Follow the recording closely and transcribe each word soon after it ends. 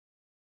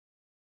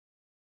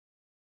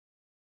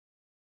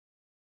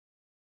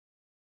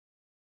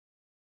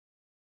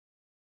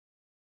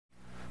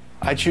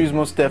I choose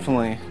most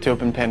definitely to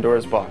open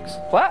Pandora's box.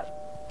 What?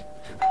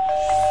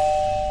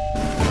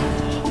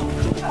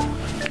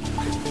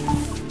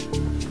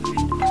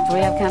 Do we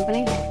have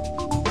company?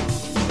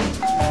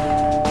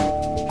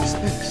 What's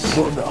this?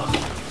 Well, no. Ha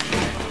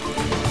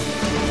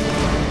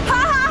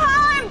ha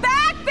ha! I'm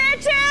back,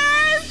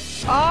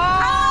 bitches!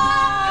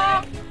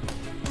 Oh!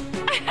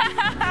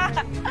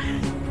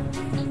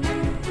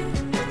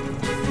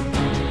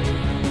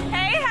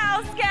 Hey,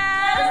 house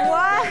guests!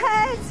 What?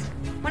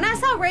 When I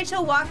saw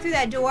Rachel walk through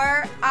that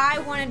door, I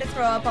wanted to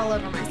throw up all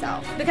over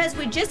myself. Because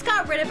we just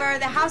got rid of her,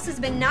 the house has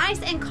been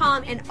nice and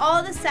calm, and all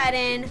of a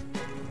sudden,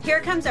 here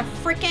comes a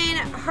freaking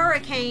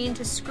hurricane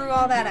to screw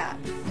all that up.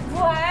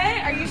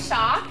 What? Are you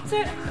shocked?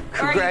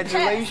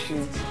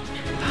 Congratulations.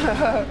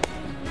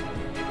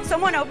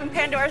 Someone opened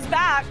Pandora's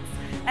box,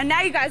 and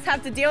now you guys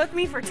have to deal with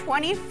me for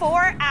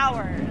 24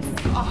 hours.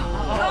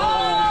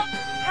 Oh.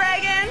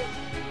 Ragan.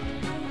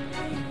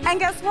 And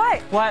guess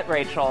what? What,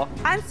 Rachel?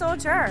 I'm still a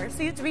juror, so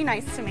you have to be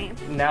nice to me.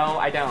 No,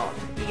 I don't.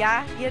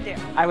 Yeah, you do.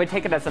 I would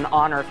take it as an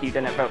honor if you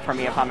didn't vote for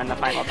me if I'm in the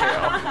final two.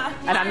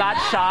 And I'm not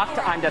shocked,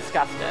 I'm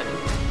disgusted.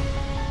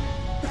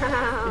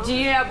 Do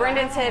you know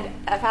Brendon said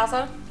F house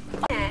on?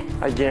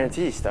 I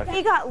guarantee he's stuck.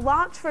 He got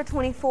locked for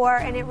 24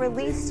 and it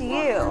released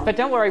you. But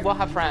don't worry, we'll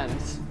have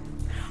friends.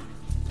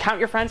 Count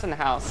your friends in the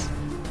house.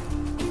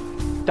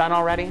 Done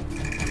already?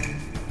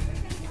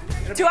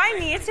 Do I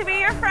need to be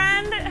your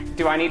friend?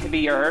 Do I need to be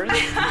yours?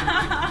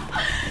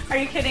 Are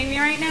you kidding me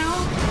right now?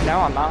 No,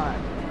 I'm not.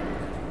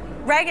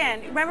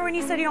 Reagan, remember when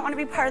you said you don't want to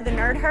be part of the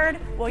nerd herd?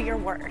 Well, you're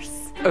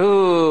worse.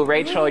 Ooh,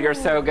 Rachel, you're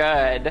so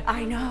good.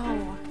 I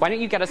know. Why don't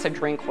you get us a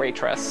drink,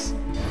 waitress?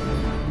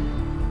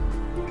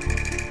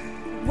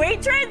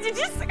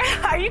 Waitress,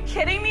 are you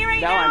kidding me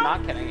right No, now? I'm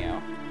not kidding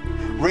you.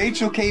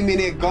 Rachel came in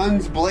there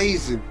guns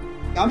blazing.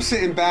 I'm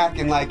sitting back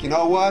and like, you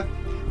know what?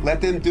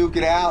 Let them duke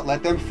it out,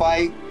 let them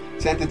fight.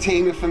 It's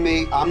entertainment for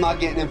me. I'm not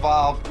getting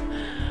involved.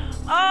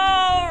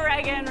 Oh,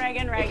 Reagan.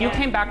 If you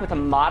came back with a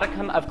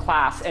modicum of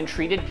class and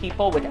treated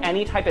people with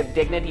any type of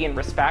dignity and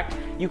respect,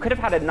 you could have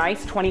had a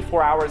nice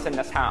 24 hours in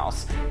this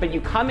house. But you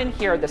come in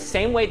here the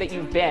same way that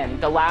you've been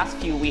the last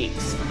few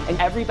weeks, and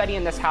everybody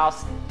in this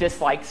house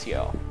dislikes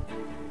you.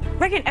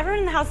 Reagan, everyone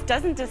in the house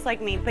doesn't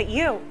dislike me, but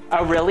you.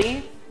 Oh,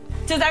 really?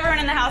 Does everyone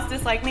in the house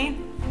dislike me?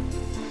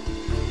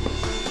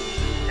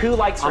 Who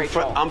likes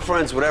Rachel? I'm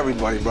friends with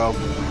everybody, bro.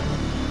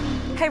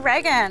 Hey,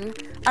 Reagan,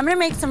 I'm gonna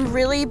make some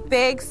really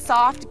big,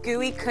 soft,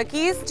 gooey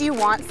cookies. Do you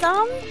want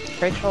some?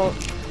 Rachel,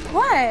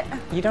 What?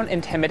 you don't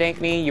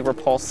intimidate me, you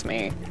repulse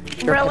me.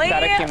 You're Really? a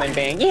pathetic human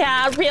being.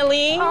 Yeah,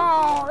 really?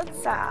 Oh,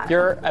 that's sad.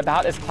 You're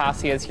about as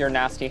classy as your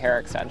nasty hair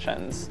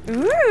extensions.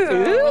 Ooh.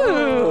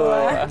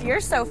 Ooh. You're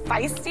so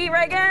feisty,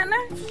 Reagan.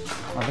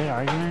 Are they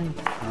arguing?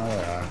 Oh,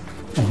 they are.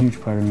 A huge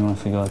part of me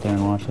wants to go out there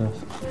and watch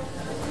this.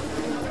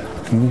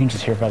 Maybe we can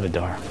just hear it by the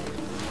door.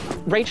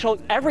 Rachel,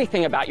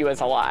 everything about you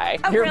is a lie.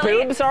 Oh, your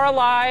really? boobs are a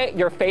lie,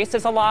 your face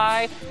is a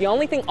lie. The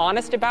only thing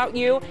honest about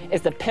you is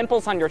the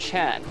pimples on your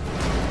chin.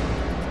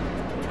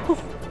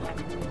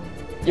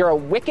 You're a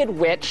wicked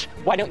witch.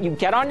 Why don't you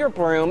get on your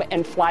broom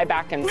and fly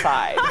back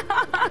inside?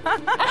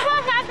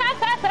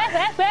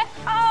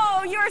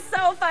 Oh, you're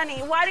so funny.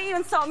 Why don't you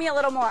insult me a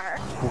little more?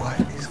 What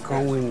is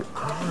going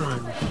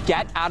on?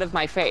 Get out of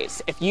my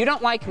face. If you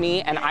don't like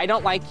me and I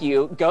don't like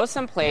you, go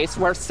someplace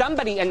where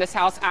somebody in this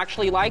house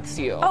actually likes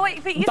you. Oh,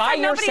 wait, but you By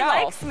said nobody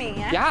yourself. likes me.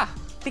 Yeah,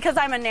 Because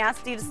I'm a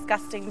nasty,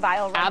 disgusting,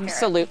 vile red carrot.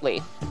 absolutely.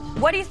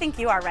 What do you think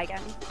you are,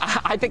 Reagan?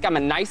 I think I'm a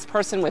nice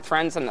person with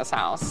friends in this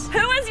house.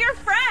 Who is your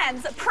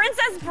friend?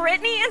 Princess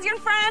Brittany is your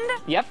friend?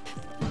 Yep.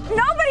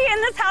 Nobody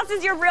in this house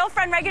is your real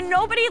friend, Reagan.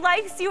 Nobody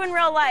likes you in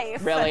real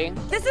life. Really?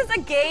 This is a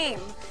game.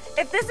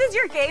 If this is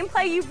your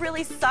gameplay, you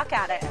really suck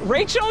at it.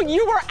 Rachel,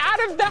 you were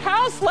out of the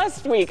house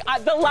last week.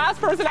 The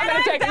last person I'm And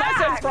going to I'm take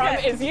lessons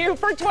back. from is you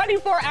for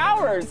 24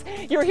 hours.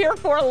 You're here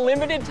for a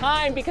limited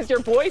time because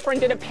your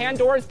boyfriend did a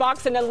Pandora's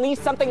box and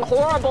unleashed something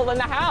horrible in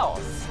the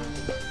house.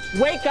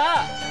 Wake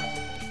up.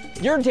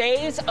 Your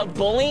days of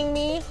bullying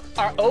me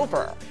are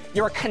over.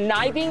 You're a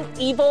conniving,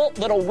 evil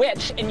little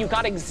witch, and you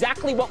got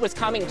exactly what was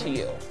coming to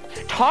you.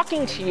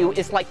 Talking to you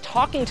is like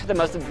talking to the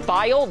most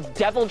vile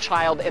devil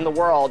child in the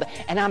world,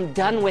 and I'm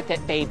done with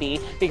it, baby,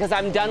 because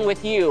I'm done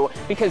with you,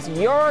 because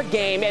your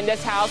game in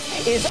this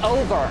house is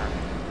over.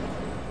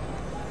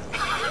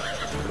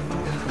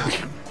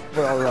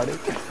 We're all ready.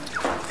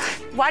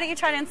 Why don't you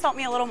try to insult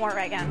me a little more,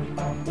 Reagan?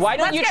 Why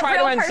don't Let's you get try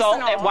real to insult?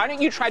 personal. Why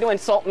don't you try to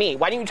insult me?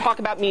 Why don't you talk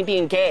about me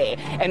being gay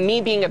and me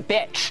being a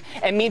bitch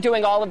and me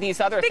doing all of these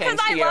other Because things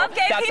to I you? love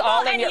gay That's people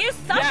all in and your, you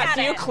suck yes,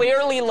 at you it.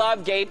 clearly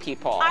love gay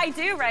people. I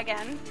do,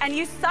 Reagan, and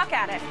you suck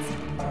at it.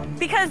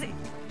 Because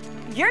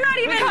you're not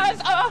even...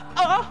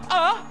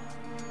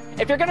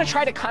 If you're gonna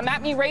try to come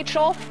at me,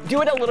 Rachel,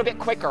 do it a little bit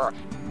quicker.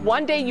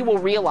 One day you will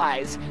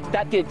realize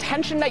that the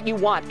attention that you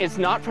want is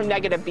not from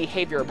negative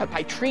behavior, but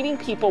by treating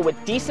people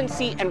with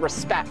decency and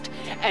respect.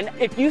 And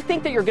if you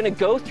think that you're gonna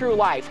go through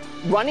life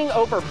running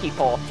over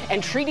people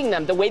and treating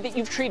them the way that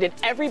you've treated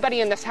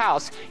everybody in this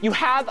house, you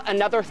have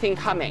another thing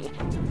coming.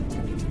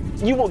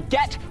 You will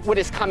get what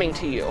is coming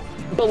to you.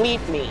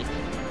 Believe me.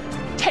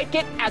 Take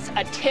it as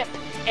a tip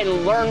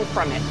and learn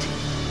from it.